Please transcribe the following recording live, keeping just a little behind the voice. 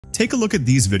Take a look at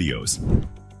these videos.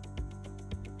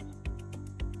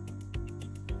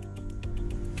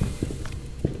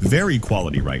 Very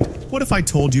quality, right? What if I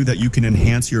told you that you can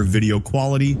enhance your video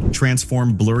quality,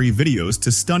 transform blurry videos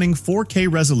to stunning 4K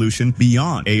resolution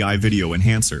beyond AI video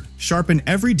enhancer, sharpen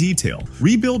every detail,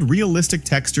 rebuild realistic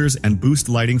textures, and boost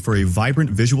lighting for a vibrant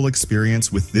visual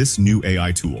experience with this new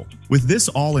AI tool? With this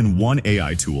all-in-one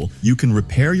AI tool, you can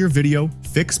repair your video,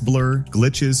 fix blur,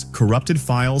 glitches, corrupted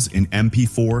files in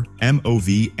MP4,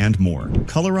 MOV, and more.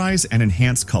 Colorize and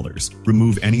enhance colors,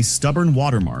 remove any stubborn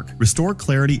watermark, restore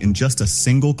clarity in just a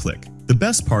single click. The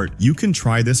best part, you can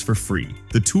try this for free.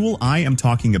 The tool I am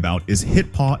talking about is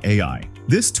HitPaw AI.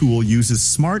 This tool uses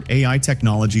smart AI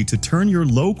technology to turn your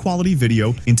low-quality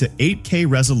video into 8K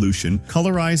resolution,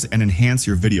 colorize and enhance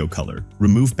your video color,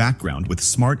 remove background with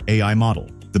smart AI model.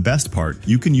 The best part,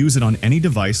 you can use it on any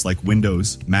device like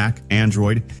Windows, Mac,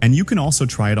 Android, and you can also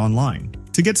try it online.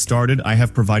 To get started, I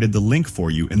have provided the link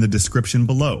for you in the description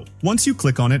below. Once you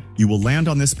click on it, you will land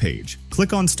on this page.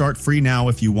 Click on Start Free Now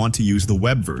if you want to use the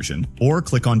web version, or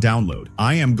click on Download.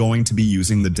 I am going to be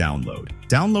using the download.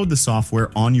 Download the software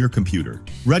on your computer.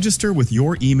 Register with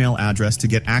your email address to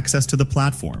get access to the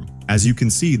platform. As you can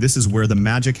see, this is where the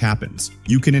magic happens.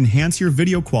 You can enhance your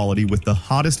video quality with the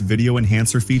hottest video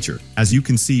enhancer feature. As you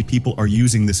can see, people are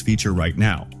using this feature right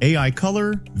now. AI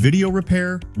color, video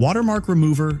repair, watermark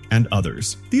remover, and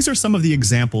others. These are some of the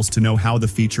examples to know how the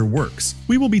feature works.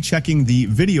 We will be checking the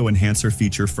video enhancer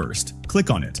feature first. Click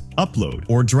on it, upload,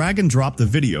 or drag and drop the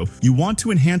video you want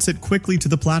to enhance it quickly to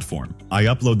the platform. I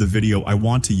upload the video I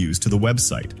want to use to the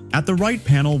website. At the right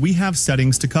panel, we have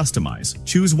settings to customize.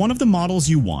 Choose one of the models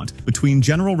you want between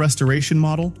General Restoration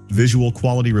Model, Visual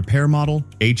Quality Repair Model,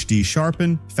 HD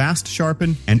Sharpen, Fast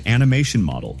Sharpen, and Animation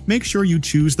Model. Make sure you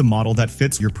choose the model that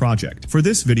fits your project. For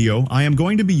this video, I am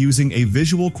going to be using a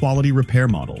Visual Quality Repair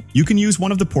Model. You can use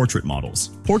one of the portrait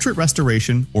models, Portrait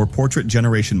Restoration or Portrait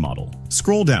Generation Model.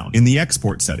 Scroll down in the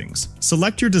export settings.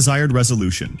 Select your desired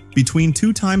resolution between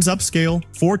 2x upscale,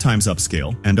 4x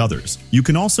upscale, and others. You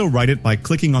can also write it by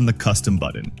clicking on the custom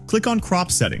button. Click on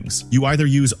crop settings. You either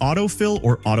use autofill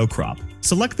or auto crop.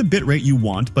 Select the bitrate you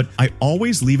want, but I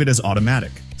always leave it as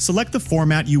automatic. Select the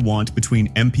format you want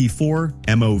between MP4,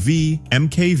 MOV,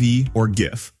 MKV, or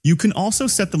GIF. You can also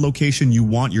set the location you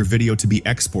want your video to be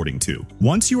exporting to.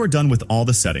 Once you are done with all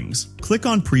the settings, click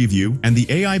on Preview and the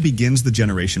AI begins the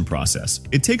generation process.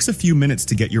 It takes a few minutes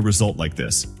to get your result like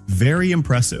this. Very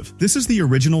impressive. This is the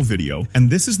original video, and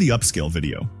this is the upscale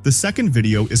video. The second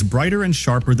video is brighter and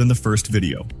sharper than the first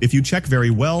video. If you check very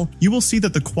well, you will see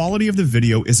that the quality of the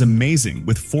video is amazing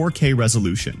with 4K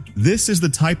resolution. This is the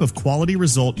type of quality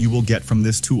result you will get from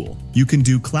this tool. You can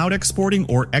do cloud exporting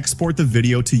or export the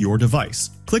video to your device.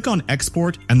 Click on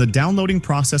Export and the downloading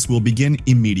process will begin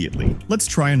immediately. Let's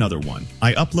try another one.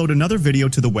 I upload another video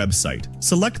to the website.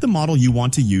 Select the model you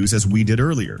want to use as we did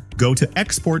earlier. Go to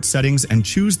Export Settings and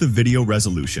choose the video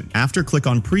resolution. After, click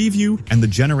on Preview and the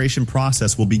generation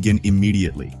process will begin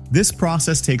immediately. This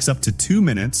process takes up to 2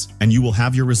 minutes and you will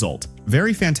have your result.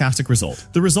 Very fantastic result.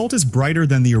 The result is brighter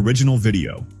than the original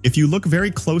video. If you look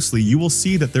very closely, you will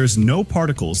see that there's no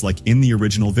particles like in the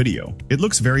original video. It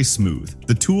looks very smooth.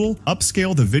 The tool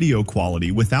upscale the video quality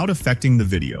without affecting the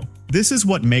video. This is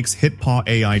what makes HitPaw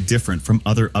AI different from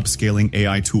other upscaling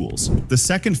AI tools. The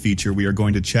second feature we are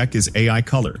going to check is AI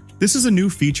Color. This is a new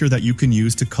feature that you can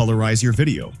use to colorize your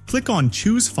video. Click on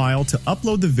Choose File to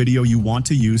upload the video you want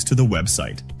to use to the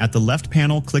website. At the left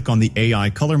panel, click on the AI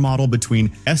Color model between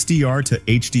SDR to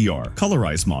HDR,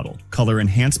 Colorize Model, Color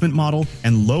Enhancement Model,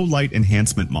 and Low Light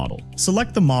Enhancement Model.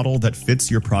 Select the model that fits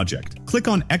your project. Click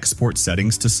on Export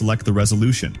Settings to select the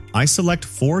resolution. I select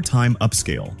 4x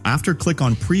upscale. After, click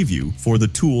on Preview for the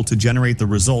tool to generate the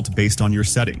result based on your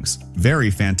settings.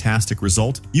 Very fantastic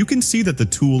result. You can see that the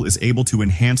tool is able to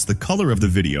enhance the color of the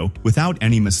video without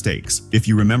any mistakes. If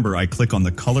you remember, I click on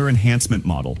the color enhancement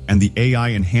model and the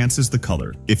AI enhances the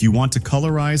color. If you want to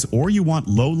colorize or you want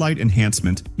low light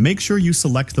enhancement, make sure you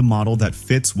select the model that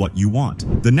fits what you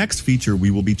want. The next feature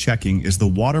we will be checking is the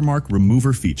watermark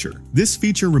remover feature. This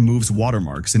feature removes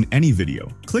watermarks in any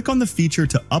video. Click on the feature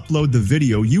to upload the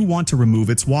video you want to remove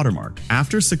its watermark.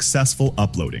 After successful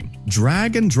uploading,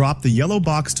 drag and drop the yellow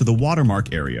box to the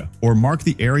watermark area, or mark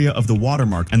the area of the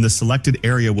watermark and the selected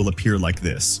area will appear like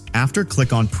this. After,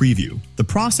 click on Preview. The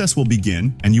process will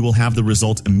begin and you will have the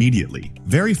result immediately.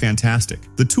 Very fantastic.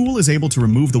 The tool is able to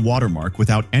remove the watermark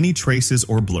without any traces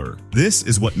or blur. This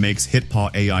is what makes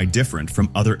HitPaw AI different from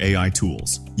other AI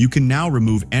tools. You can now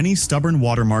remove any stubborn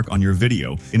watermark on your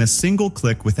video in a single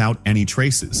click without any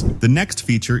traces. The next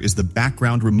feature is the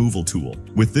background removal tool.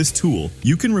 With this tool,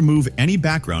 you can remove any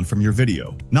background from your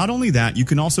video. Not only that, you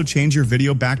can also change your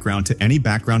video background to any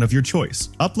background of your choice.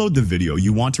 Upload the video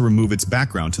you want to remove its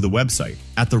background to the website.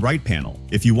 At the right panel,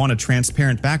 if you want a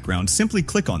transparent background, simply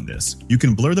click on this. You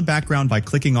can blur the background by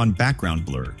clicking on Background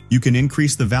Blur. You can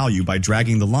increase the value by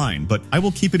dragging the line, but I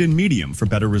will keep it in medium for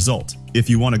better result. If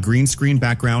you want a green screen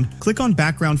background, click on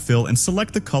Background Fill and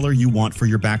select the color you want for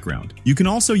your background. You can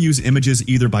also use images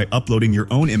either by uploading your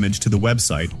own image to the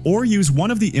website or use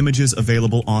one of the images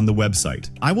available on the website.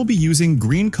 I will be using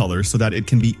green color so that it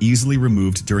can be easily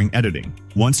removed during editing.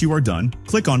 Once you are done,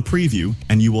 click on Preview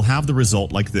and you will have the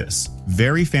result like this.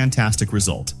 Very fantastic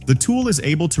result. The tool is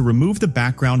able to remove the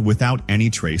background without any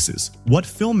traces. What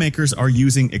filmmakers are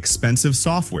using expensive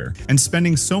software and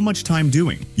spending so much time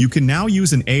doing? You can now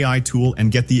use an AI tool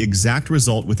and get the exact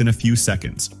result within a few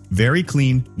seconds. Very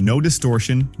clean, no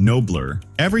distortion, no blur.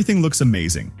 Everything looks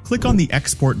amazing. Click on the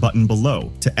export button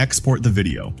below to export the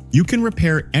video. You can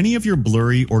repair any of your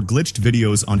blurry or glitched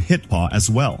videos on HitPaw as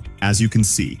well. As you can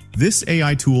see, this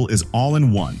AI tool is all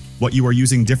in one. What you are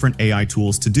using different AI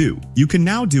tools to do, you can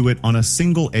now do it on a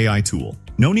single AI tool.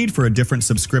 No need for a different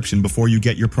subscription before you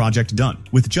get your project done.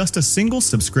 With just a single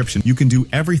subscription, you can do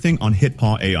everything on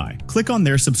HitPaw AI. Click on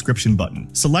their subscription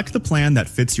button. Select the plan that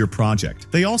fits your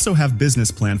project. They also have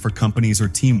business plan for companies or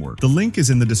teamwork. The link is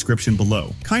in the description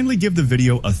below. Kindly give the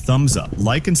video a thumbs up,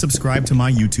 like and subscribe to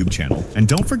my YouTube channel. And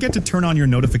don't forget to turn on your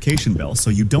notification bell so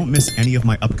you don't miss any of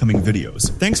my upcoming videos.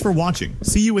 Thanks for watching.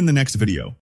 See you in the next video.